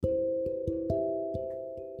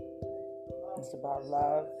It's about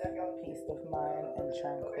love, peace of mind, and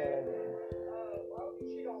tranquility.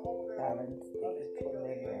 Balanced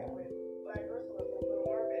equilibrium.